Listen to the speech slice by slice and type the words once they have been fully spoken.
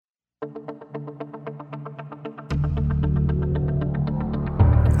What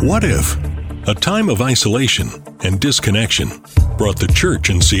if a time of isolation and disconnection brought the church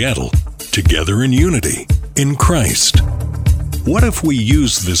in Seattle together in unity in Christ? What if we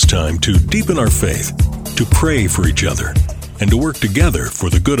used this time to deepen our faith, to pray for each other, and to work together for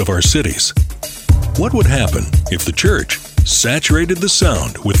the good of our cities? What would happen if the church saturated the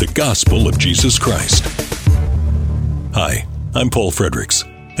sound with the gospel of Jesus Christ? Hi, I'm Paul Fredericks,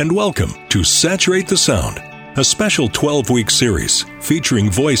 and welcome to Saturate the Sound, a special 12-week series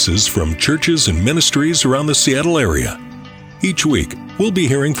featuring voices from churches and ministries around the Seattle area. Each week, we'll be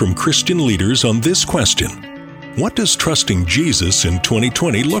hearing from Christian leaders on this question: what does trusting Jesus in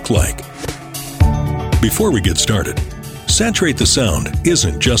 2020 look like? Before we get started, Saturate the Sound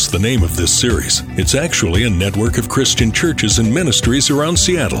isn't just the name of this series. It's actually a network of Christian churches and ministries around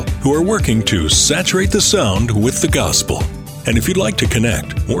Seattle who are working to saturate the sound with the gospel. And if you'd like to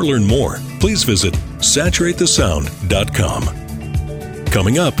connect or learn more, please visit saturatethesound.com.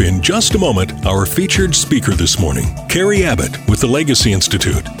 Coming up in just a moment, our featured speaker this morning, Carrie Abbott with the Legacy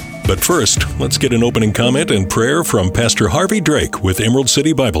Institute. But first, let's get an opening comment and prayer from Pastor Harvey Drake with Emerald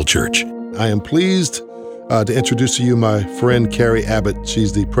City Bible Church. I am pleased to introduce to you my friend Carrie Abbott.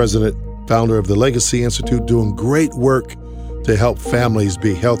 She's the president, founder of the Legacy Institute, doing great work to help families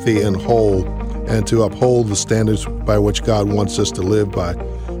be healthy and whole and to uphold the standards by which God wants us to live by.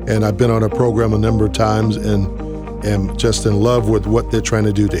 And I've been on her program a number of times and am just in love with what they're trying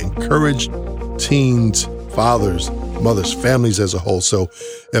to do to encourage teens, fathers, mothers, families as a whole. So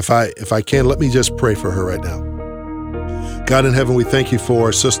if I can, let me just pray for her right now. God in heaven, we thank you for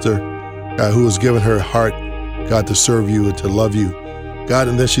our sister who has given her heart, God, to serve you and to love you. God,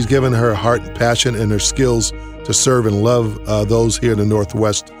 and then she's given her heart and passion and her skills to serve and love those here in the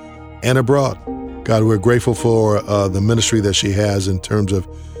Northwest and abroad. God, we're grateful for the ministry that she has in terms of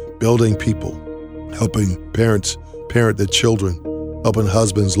building people, helping parents parent their children, helping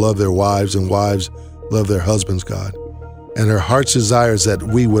husbands love their wives and wives love their husbands, God. And her heart's desire is that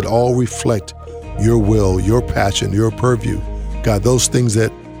we would all reflect your will, your passion, your purview, God, those things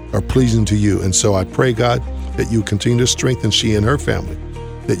that are pleasing to you. And so I pray, God, that you continue to strengthen she and her family,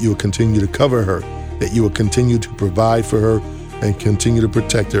 that you will continue to cover her, that you will continue to provide for her and continue to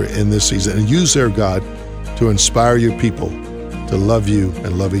protect her in this season. And use her, God, to inspire your people to love you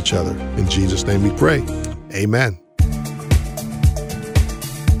and love each other. In Jesus' name we pray. Amen.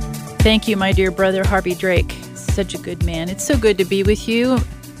 Thank you, my dear brother, Harvey Drake. Such a good man. It's so good to be with you.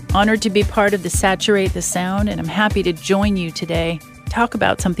 Honored to be part of the Saturate the Sound, and I'm happy to join you today. Talk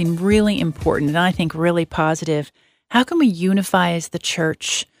about something really important and I think really positive. How can we unify as the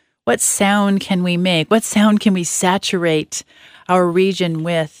church? What sound can we make? What sound can we saturate our region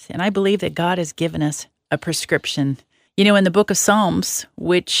with? And I believe that God has given us a prescription. You know, in the book of Psalms,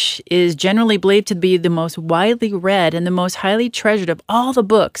 which is generally believed to be the most widely read and the most highly treasured of all the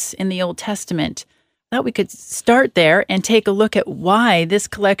books in the Old Testament, I thought we could start there and take a look at why this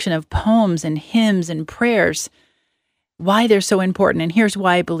collection of poems and hymns and prayers, why they're so important. And here's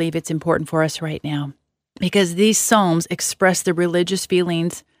why I believe it's important for us right now. Because these Psalms express the religious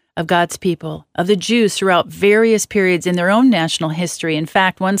feelings of God's people, of the Jews throughout various periods in their own national history. In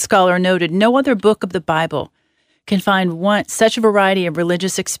fact, one scholar noted no other book of the Bible can find such a variety of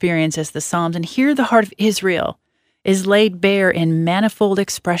religious experience as the Psalms. And here the heart of Israel is laid bare in manifold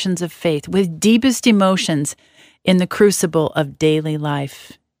expressions of faith with deepest emotions in the crucible of daily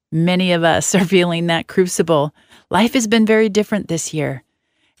life. Many of us are feeling that crucible. Life has been very different this year.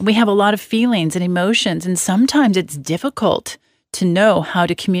 We have a lot of feelings and emotions, and sometimes it's difficult to know how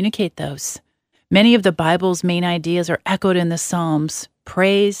to communicate those. Many of the Bible's main ideas are echoed in the Psalms: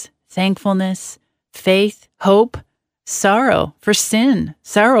 praise, thankfulness, faith, hope, sorrow for sin,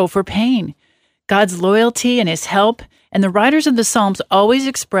 sorrow for pain, God's loyalty and his help. And the writers of the Psalms always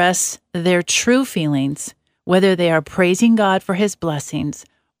express their true feelings, whether they are praising God for his blessings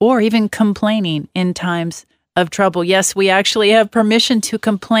or even complaining in times of trouble. Yes, we actually have permission to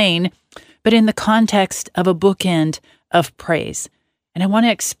complain, but in the context of a bookend of praise. And I want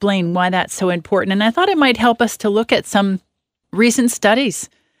to explain why that's so important. And I thought it might help us to look at some recent studies.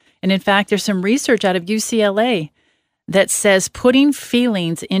 And in fact, there's some research out of UCLA that says putting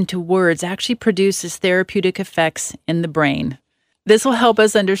feelings into words actually produces therapeutic effects in the brain. This will help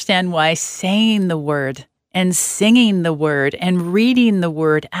us understand why saying the word and singing the word and reading the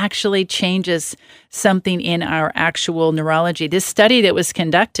word actually changes something in our actual neurology. This study that was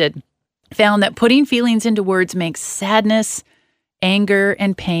conducted found that putting feelings into words makes sadness, anger,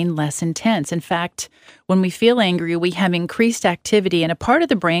 and pain less intense. In fact, when we feel angry, we have increased activity in a part of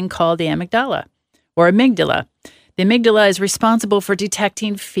the brain called the amygdala, or amygdala. The The amygdala is responsible for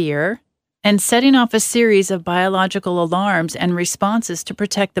detecting fear and setting off a series of biological alarms and responses to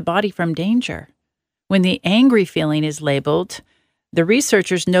protect the body from danger. When the angry feeling is labeled, the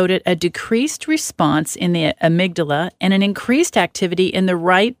researchers noted a decreased response in the amygdala and an increased activity in the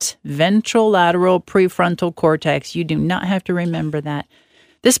right ventrolateral prefrontal cortex. You do not have to remember that.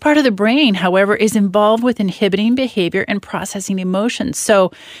 This part of the brain, however, is involved with inhibiting behavior and processing emotions.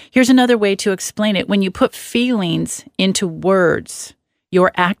 So here's another way to explain it. When you put feelings into words,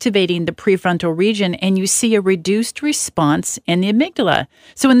 you're activating the prefrontal region and you see a reduced response in the amygdala.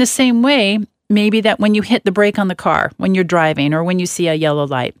 So in the same way, maybe that when you hit the brake on the car, when you're driving, or when you see a yellow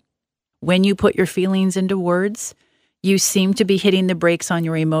light, when you put your feelings into words, you seem to be hitting the brakes on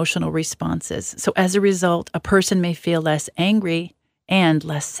your emotional responses. So as a result, a person may feel less angry and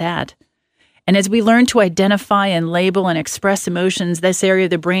less sad. And as we learn to identify and label and express emotions, this area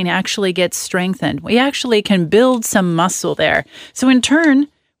of the brain actually gets strengthened. We actually can build some muscle there. So in turn,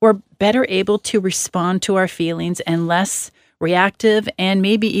 we're better able to respond to our feelings and less reactive and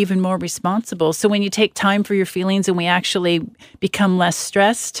maybe even more responsible. So when you take time for your feelings and we actually become less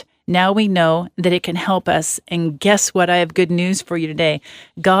stressed, now we know that it can help us. And guess what? I have good news for you today.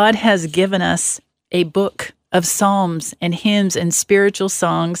 God has given us a book of psalms and hymns and spiritual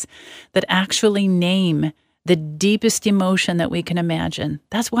songs that actually name the deepest emotion that we can imagine.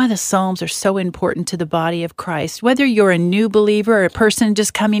 That's why the Psalms are so important to the body of Christ. Whether you're a new believer or a person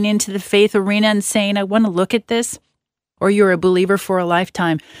just coming into the faith arena and saying, I want to look at this, or you're a believer for a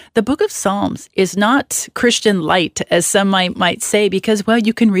lifetime, the book of Psalms is not Christian light, as some might say, because, well,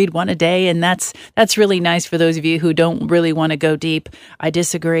 you can read one a day, and that's really nice for those of you who don't really want to go deep. I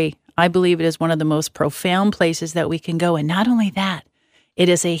disagree. I believe it is one of the most profound places that we can go. And not only that, it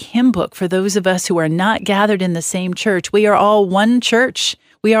is a hymn book for those of us who are not gathered in the same church. We are all one church.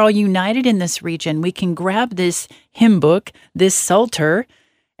 We are all united in this region. We can grab this hymn book, this Psalter,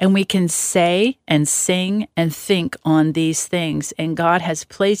 and we can say and sing and think on these things. And God has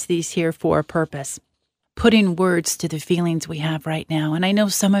placed these here for a purpose, putting words to the feelings we have right now. And I know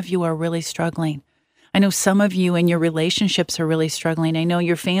some of you are really struggling. I know some of you in your relationships are really struggling. I know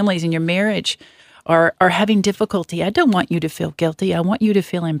your families and your marriage are having difficulty. I don't want you to feel guilty. I want you to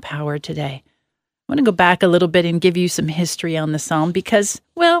feel empowered today. I want to go back a little bit and give you some history on the Psalm because,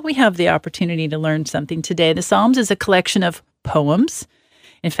 well, we have the opportunity to learn something today. The Psalms is a collection of poems.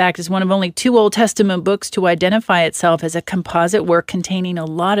 In fact, it's one of only 2 Old Testament books to identify itself as a composite work containing a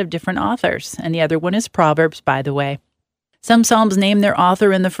lot of different authors. And the other one is Proverbs, by the way. Some Psalms name their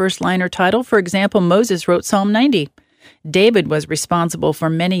author in the first line or title. For example, Moses wrote Psalm 90. David was responsible for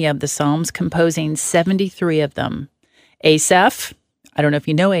many of the Psalms, composing 73 of them. Asaph, I don't know if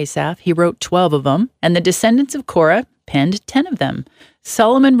you know Asaph, he wrote 12 of them. And the descendants of Korah penned 10 of them.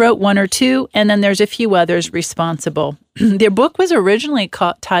 Solomon wrote 1 or 2, and then there's a few others responsible. Their book was originally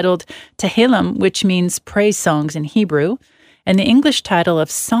titled Tehillim, which means praise songs in Hebrew. And the English title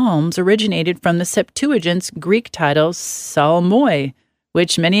of Psalms originated from the Septuagint's Greek title, Psalmoi,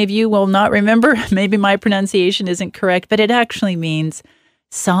 which many of you will not remember. Maybe my pronunciation isn't correct, but it actually means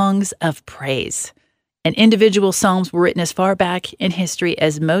songs of praise. And individual psalms were written as far back in history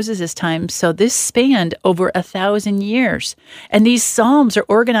as Moses' time, so this spanned over 1,000 years. And these psalms are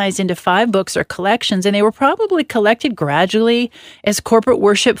organized into 5 books or collections, and they were probably collected gradually as corporate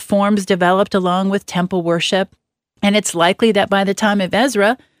worship forms developed along with temple worship. And it's likely that by the time of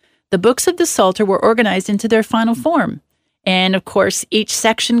Ezra, the books of the Psalter were organized into their final form. And of course, each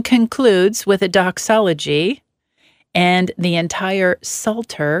section concludes with a doxology, and the entire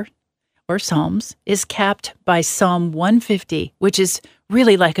Psalter, or Psalms, is capped by Psalm 150, which is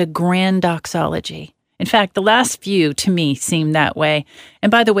really like a grand doxology. In fact, the last few, to me, seem that way.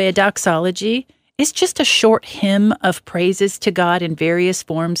 And by the way, a doxology is just a short hymn of praises to God in various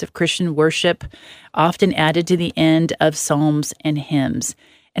forms of Christian worship, often added to the end of psalms and hymns.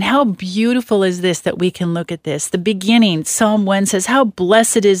 And how beautiful is this that we can look at this? The beginning, Psalm 1 says, "How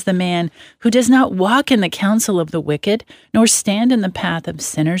blessed is the man who does not walk in the counsel of the wicked, nor stand in the path of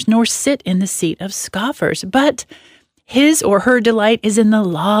sinners, nor sit in the seat of scoffers. But his or her delight is in the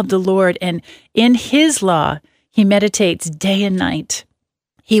law of the Lord, and in his law he meditates day and night.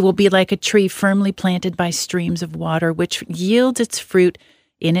 He will be like a tree firmly planted by streams of water, which yields its fruit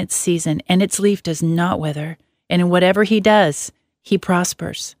in its season, and its leaf does not wither. And in whatever he does, he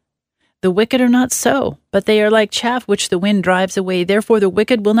prospers. The wicked are not so, but they are like chaff which the wind drives away. Therefore the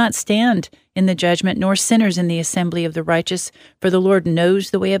wicked will not stand in the judgment, nor sinners in the assembly of the righteous. For the Lord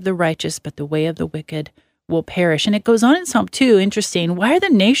knows the way of the righteous, but the way of the wicked will perish. And it goes on in Psalm 2, interesting. Why are the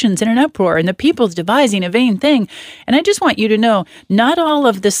nations in an uproar and the peoples devising a vain thing? And I just want you to know, not all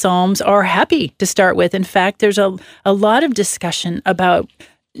of the Psalms are happy to start with. In fact, there's a lot of discussion about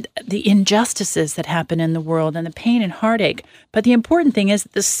the injustices that happen in the world and the pain and heartache. But the important thing is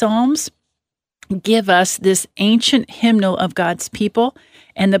the Psalms give us this ancient hymnal of God's people.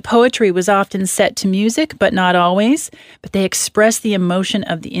 And the poetry was often set to music, but not always. But they express the emotion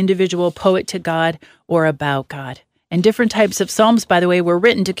of the individual poet to God or about God. And different types of psalms, by the way, were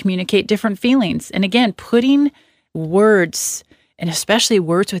written to communicate different feelings. And again, putting words, and especially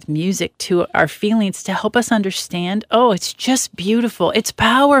words with music, to our feelings to help us understand, oh, it's just beautiful. It's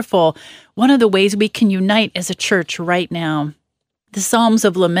powerful. One of the ways we can unite as a church right now. The Psalms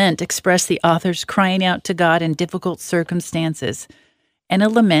of Lament express the authors crying out to God in difficult circumstances. And a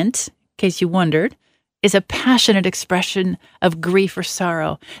lament, in case you wondered, is a passionate expression of grief or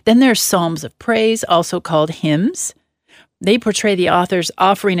sorrow. Then there's Psalms of Praise, also called hymns. They portray the author's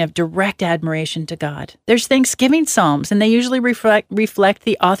offering of direct admiration to God. There's Thanksgiving Psalms, and they usually reflect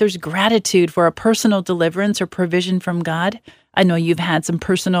the author's gratitude for a personal deliverance or provision from God. I know you've had some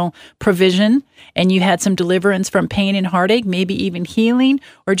personal provision, and you had some deliverance from pain and heartache, maybe even healing,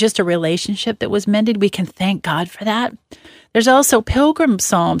 or just a relationship that was mended. We can thank God for that. There's also pilgrim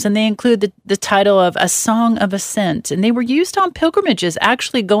psalms, and they include the title of A Song of Ascent, and they were used on pilgrimages,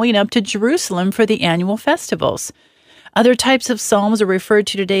 actually going up to Jerusalem for the annual festivals. Other types of psalms are referred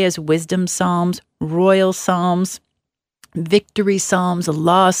to today as wisdom psalms, royal psalms, victory psalms,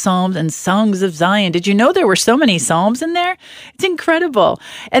 law psalms, and songs of Zion. Did you know there were so many psalms in there? It's incredible.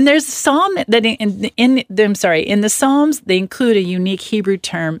 And there's a psalm that in the psalms, they include a unique Hebrew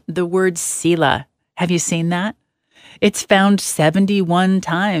term, the word Selah. Have you seen that? It's found 71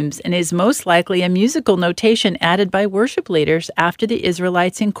 times and is most likely a musical notation added by worship leaders after the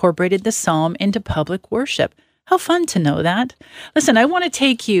Israelites incorporated the psalm into public worship. How fun to know that. Listen, I want to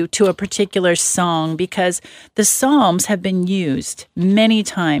take you to a particular song because the Psalms have been used many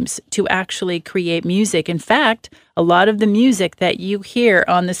times to actually create music. In fact, a lot of the music that you hear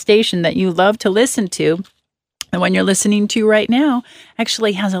on the station that you love to listen to, the one you're listening to right now,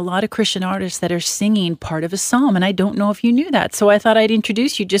 actually has a lot of Christian artists that are singing part of a psalm. And I don't know if you knew that. So I thought I'd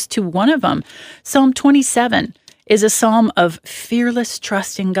introduce you just to one of them. Psalm 27 is a psalm of fearless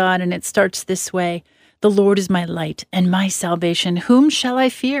trust in God. And it starts this way. The Lord is my light and my salvation. Whom shall I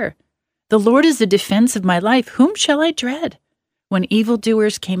fear? The Lord is the defense of my life. Whom shall I dread? When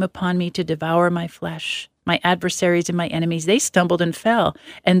evildoers came upon me to devour my flesh, my adversaries and my enemies, they stumbled and fell.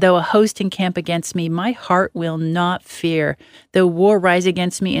 And though a host encamp against me, my heart will not fear. Though war rise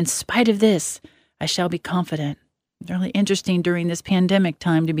against me, in spite of this, I shall be confident. Really interesting during this pandemic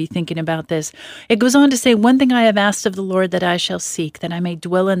time to be thinking about this. It goes on to say, one thing I have asked of the Lord that I shall seek, that I may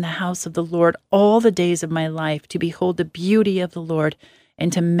dwell in the house of the Lord all the days of my life, to behold the beauty of the Lord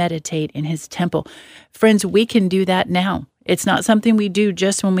and to meditate in his temple. Friends, we can do that now. It's not something we do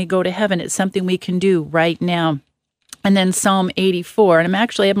just when we go to heaven. It's something we can do right now. And then Psalm 84, and I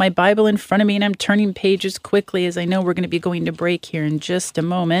have my Bible in front of me, and I'm turning pages quickly as I know we're going to be going to break here in just a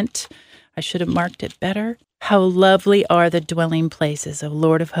moment. I should have marked it better. How lovely are the dwelling places, O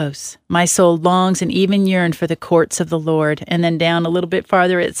Lord of hosts. My soul longs and even yearned for the courts of the Lord. And then down a little bit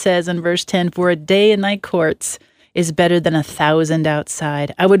farther it says in verse 10, for a day in thy courts is better than 1,000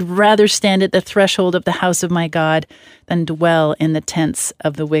 outside. I would rather stand at the threshold of the house of my God than dwell in the tents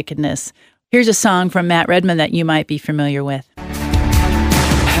of the wickedness. Here's a song from Matt Redman that you might be familiar with.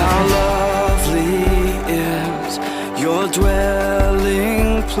 How lovely is your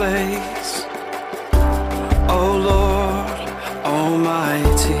dwelling place, O Lord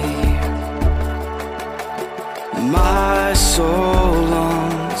Almighty. My soul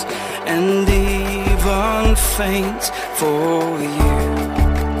longs and even faints for you.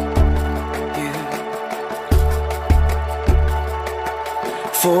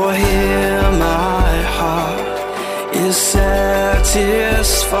 For here my heart is satisfied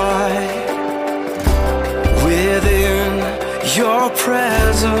within your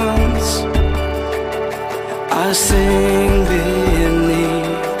presence. I sing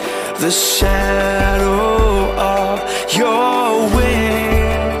beneath the shadow of your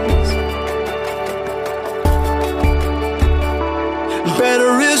wings.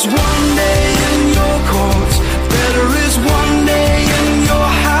 Better is one day in your courts. Better is one day in your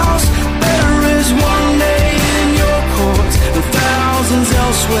house. Better is one day in your courts than thousands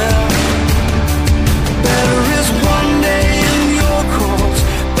elsewhere. Better is one day in your courts.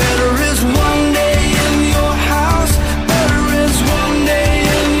 Better is one day in your house. Better is one day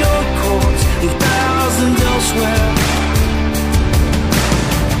in your courts than thousands elsewhere.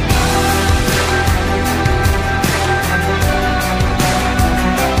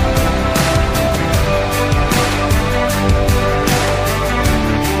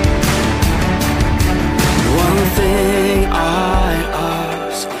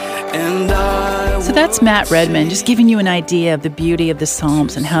 and I So that's Matt Redman, just giving you an idea of the beauty of the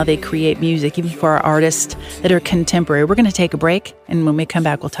Psalms and how they create music, even for our artists that are contemporary. We're going to take a break, and when we come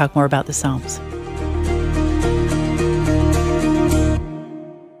back, we'll talk more about the Psalms.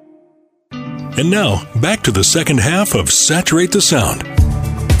 And now, back to the second half of Saturate the Sound.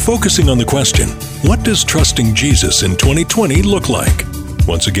 Focusing on the question, what does trusting Jesus in 2020 look like?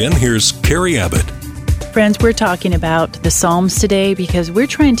 Once again, here's Carrie Abbott. Friends, we're talking about the Psalms today because we're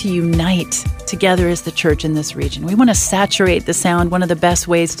trying to unite together as the church in this region. We want to saturate the sound. One of the best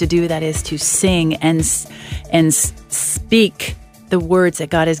ways to do that is to sing and speak the words that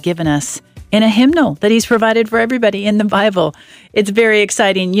God has given us in a hymnal that He's provided for everybody in the Bible. It's very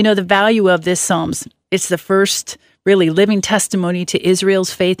exciting. You know, the value of this Psalms, it's the first really living testimony to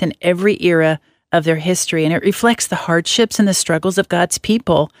Israel's faith in every era of their history, and it reflects the hardships and the struggles of God's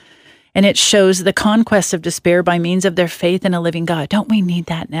people. And it shows the conquest of despair by means of their faith in a living God. Don't we need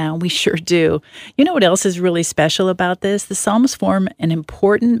that now? We sure do. You know what else is really special about this? The Psalms form an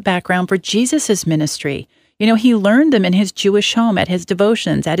important background for Jesus' ministry. You know, He learned them in His Jewish home, at His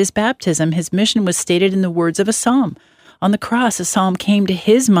devotions, at His baptism. His mission was stated in the words of a psalm. On the cross, a psalm came to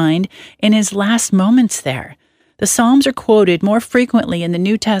His mind in His last moments there. The Psalms are quoted more frequently in the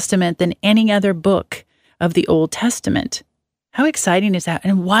New Testament than any other book of the Old Testament. How exciting is that?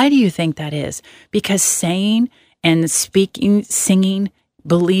 And why do you think that is? Because saying and speaking, singing,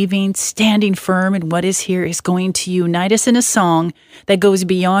 believing, standing firm in what is here is going to unite us in a song that goes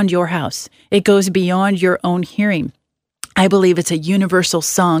beyond your house. It goes beyond your own hearing. I believe it's a universal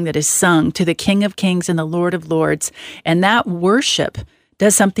song that is sung to the King of Kings and the Lord of Lords. And that worship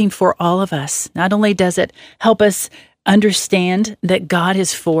does something for all of us. Not only does it help us understand that God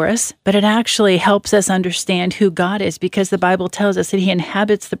is for us, but it actually helps us understand who God is, because the Bible tells us that He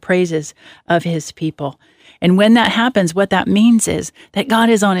inhabits the praises of His people. And when that happens, what that means is that God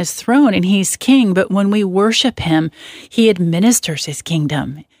is on His throne and He's king, but when we worship Him, He administers His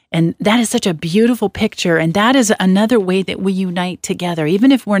kingdom. And that is such a beautiful picture. And that is another way that we unite together.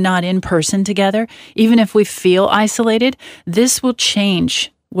 Even if we're not in person together, even if we feel isolated, this will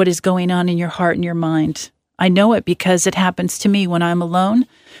change what is going on in your heart and your mind. I know it because it happens to me when I'm alone.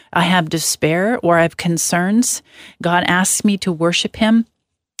 I have despair or I have concerns. God asks me to worship Him,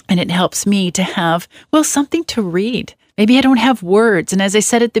 and it helps me to have, something to read. Maybe I don't have words. And as I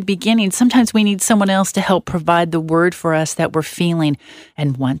said at the beginning, sometimes we need someone else to help provide the word for us that we're feeling.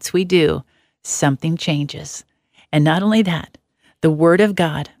 And once we do, something changes. And not only that, the Word of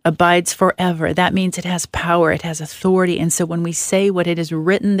God abides forever. That means it has power, it has authority. And so when we say what it is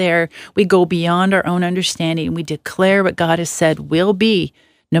written there, we go beyond our own understanding. We declare what God has said will be,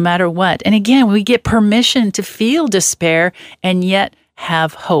 no matter what. And again, we get permission to feel despair and yet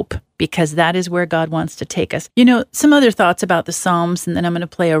have hope, because that is where God wants to take us. You know, some other thoughts about the Psalms, and then I'm going to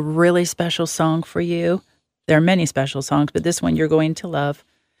play a really special song for you. There are many special songs, but this one you're going to love.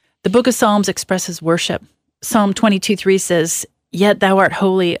 The book of Psalms expresses worship. Psalm 22:3 says, "Yet thou art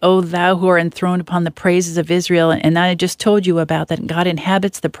holy, O thou who are enthroned upon the praises of Israel." And I just told you about that. God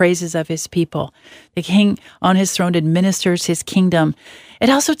inhabits the praises of His people. The King on His throne administers His kingdom. It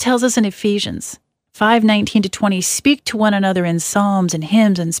also tells us in Ephesians 5:19-20, "Speak to one another in psalms and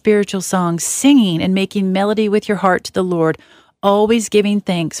hymns and spiritual songs, singing and making melody with your heart to the Lord, always giving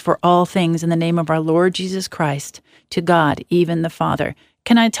thanks for all things in the name of our Lord Jesus Christ, to God, even the Father."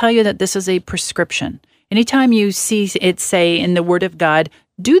 Can I tell you that this is a prescription? Anytime you see it say in the Word of God,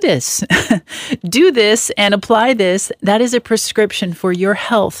 do this, do this and apply this, that is a prescription for your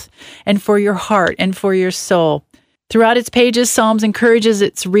health and for your heart and for your soul. Throughout its pages, Psalms encourages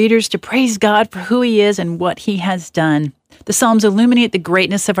its readers to praise God for who He is and what He has done. The Psalms illuminate the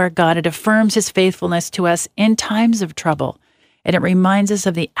greatness of our God. It affirms His faithfulness to us in times of trouble, and it reminds us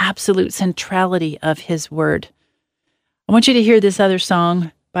of the absolute centrality of His Word. I want you to hear this other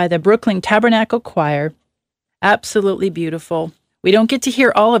song by the Brooklyn Tabernacle Choir. Absolutely beautiful. We don't get to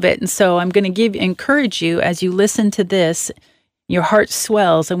hear all of it, and so I'm going to encourage you as you listen to this, your heart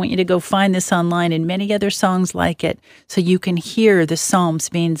swells. I want you to go find this online and many other songs like it so you can hear the Psalms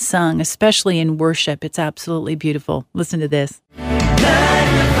being sung, especially in worship. It's absolutely beautiful. Listen to this.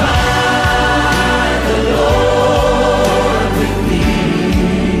 Magnify the Lord with me.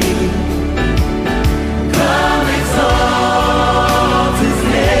 Come exalt His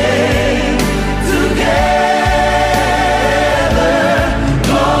name together.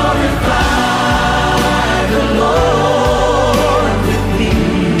 Glorify the Lord with me.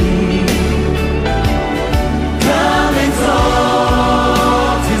 Come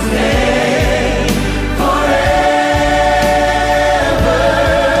exalt His name forever.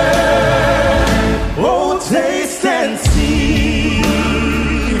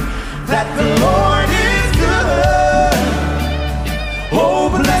 that the Lord is good. Oh,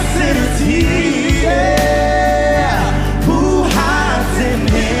 blessed is he, yeah, who hides in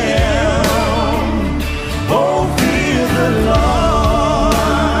him. Oh, fear the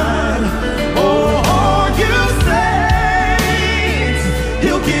Lord. Oh, all you saints,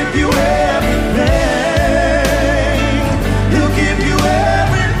 he'll give you everything. He'll give you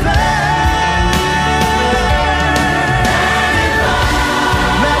everything.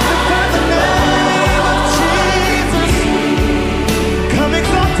 Magnify the name of Jesus. Come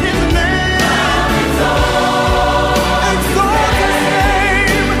exalt his name. Exalt his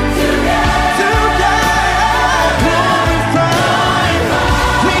name. Today, glorify.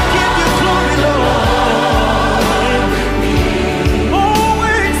 We give you glory, Lord. Oh,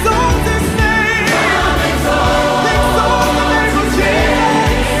 exalt his name. Exalt the name of Jesus.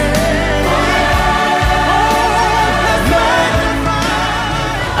 Let's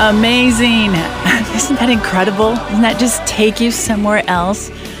magnify. Amazing. Isn't that incredible? Doesn't that just take you somewhere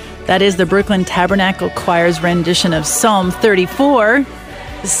else? That is the Brooklyn Tabernacle Choir's rendition of Psalm 34.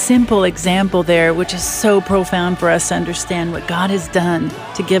 A simple example there, which is so profound for us to understand what God has done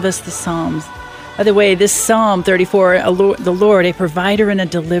to give us the Psalms. By the way, this Psalm 34, the Lord, a provider and a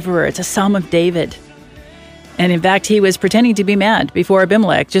deliverer, it's a Psalm of David. And in fact, he was pretending to be mad before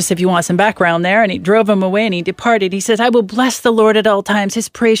Abimelech, just if you want some background there, and he drove him away and he departed. He says, I will bless the Lord at all times. His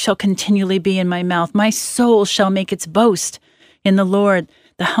praise shall continually be in my mouth. My soul shall make its boast in the Lord.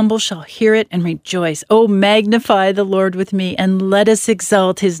 The humble shall hear it and rejoice. Oh, magnify the Lord with me, and let us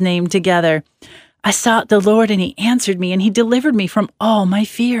exalt his name together. I sought the Lord, and he answered me, and he delivered me from all my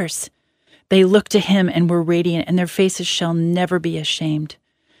fears. They looked to him and were radiant, and their faces shall never be ashamed.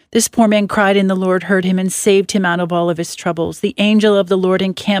 This poor man cried, and the Lord heard him and saved him out of all of his troubles. The angel of the Lord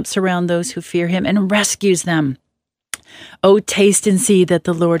encamps around those who fear him and rescues them. Oh, taste and see that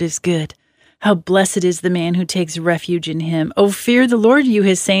the Lord is good. How blessed is the man who takes refuge in him. Oh, fear the Lord, you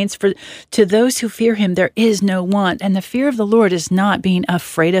his saints, for to those who fear him there is no want. And the fear of the Lord is not being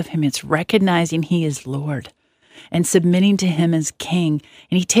afraid of him. It's recognizing he is Lord and submitting to him as king.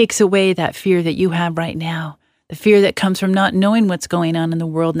 And he takes away that fear that you have right now, the fear that comes from not knowing what's going on in the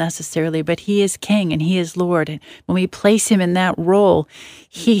world necessarily, but he is king and he is Lord. And when we place him in that role,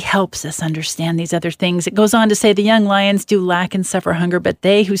 he helps us understand these other things. It goes on to say, the young lions do lack and suffer hunger, but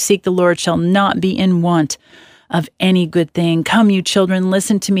they who seek the Lord shall not be in want of any good thing. Come, you children,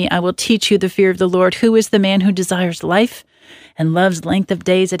 listen to me. I will teach you the fear of the Lord. Who is the man who desires life and loves length of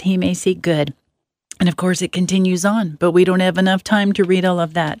days that he may see good? And of course, it continues on, but we don't have enough time to read all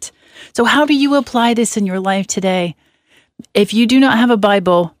of that. So how do you apply this in your life today? If you do not have a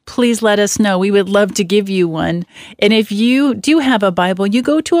Bible, please let us know. We would love to give you one. And if you do have a Bible, you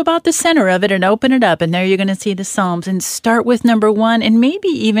go to about the center of it and open it up, and there you're going to see the Psalms. And start with number 1, and maybe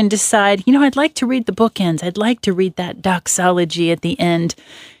even decide, I'd like to read the bookends. I'd like to read that doxology at the end.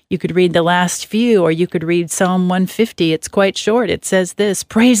 You could read the last few, or you could read Psalm 150. It's quite short. It says this: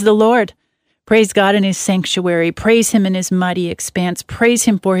 praise the Lord. Praise God in his sanctuary. Praise him in his mighty expanse. Praise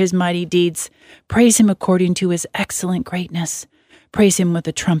him for his mighty deeds. Praise him according to his excellent greatness. Praise him with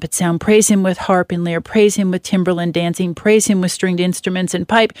a trumpet sound. Praise him with harp and lyre. Praise him with timbrel and dancing. Praise him with stringed instruments and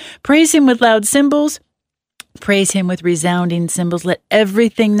pipe. Praise him with loud cymbals. Praise him with resounding cymbals. Let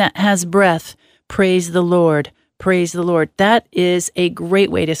everything that has breath praise the Lord. Praise the Lord. That is a great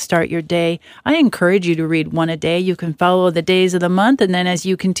way to start your day. I encourage you to read one a day. You can follow the days of the month, and then as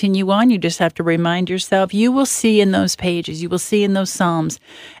you continue on, you just have to remind yourself. You will see in those pages, you will see in those Psalms,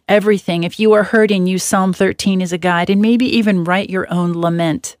 everything. If you are hurting, use Psalm 13 as a guide, and maybe even write your own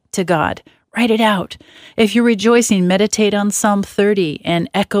lament to God. Write it out. If you're rejoicing, meditate on Psalm 30 and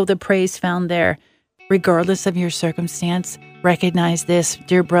echo the praise found there. Regardless of your circumstance, recognize this,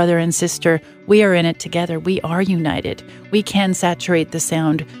 dear brother and sister, we are in it together. We are united. We can saturate the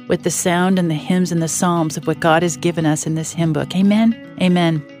sound with the sound and the hymns and the psalms of what God has given us in this hymn book. Amen?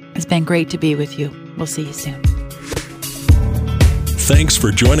 Amen. It's been great to be with you. We'll see you soon. Thanks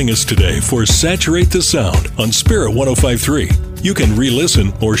for joining us today for Saturate the Sound on Spirit 105.3. You can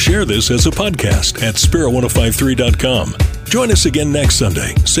re-listen or share this as a podcast at spirit1053.com. Join us again next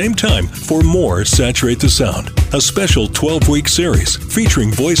Sunday, same time, for more Saturate the Sound, a special 12-week series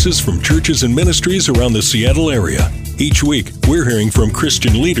featuring voices from churches and ministries around the Seattle area. Each week, we're hearing from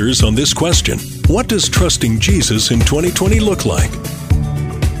Christian leaders on this question: what does trusting Jesus in 2020 look like?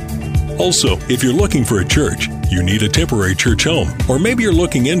 Also, if you're looking for a church, you need a temporary church home, or maybe you're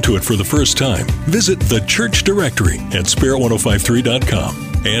looking into it for the first time, visit the church directory at spirit1053.com.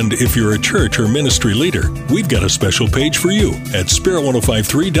 And if you're a church or ministry leader, we've got a special page for you at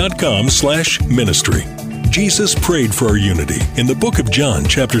spirit1053.com/ministry. Jesus prayed for our unity in the book of John,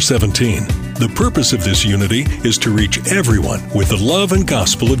 chapter 17. The purpose of this unity is to reach everyone with the love and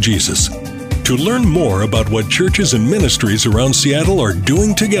gospel of Jesus. To learn more about what churches and ministries around Seattle are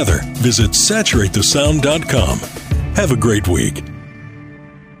doing together, visit saturatethesound.com. Have a great week.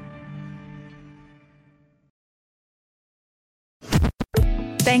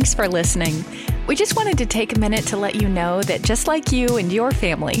 Thanks for listening. We just wanted to take a minute to let you know that just like you and your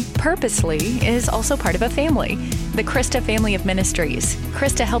family, Purposely is also part of a family, the Krista Family of Ministries.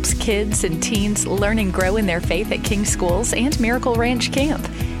 Krista helps kids and teens learn and grow in their faith at King Schools and Miracle Ranch Camp.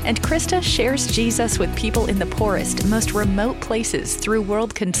 And Krista shares Jesus with people in the poorest, most remote places through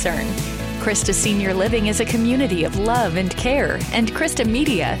World Concern. Krista Senior Living is a community of love and care, and Krista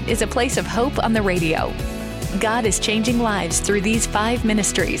Media is a place of hope on the radio. God is changing lives through these 5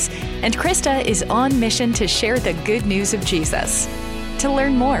 ministries, and Krista is on mission to share the good news of Jesus. To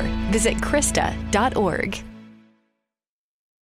learn more, visit Krista.org.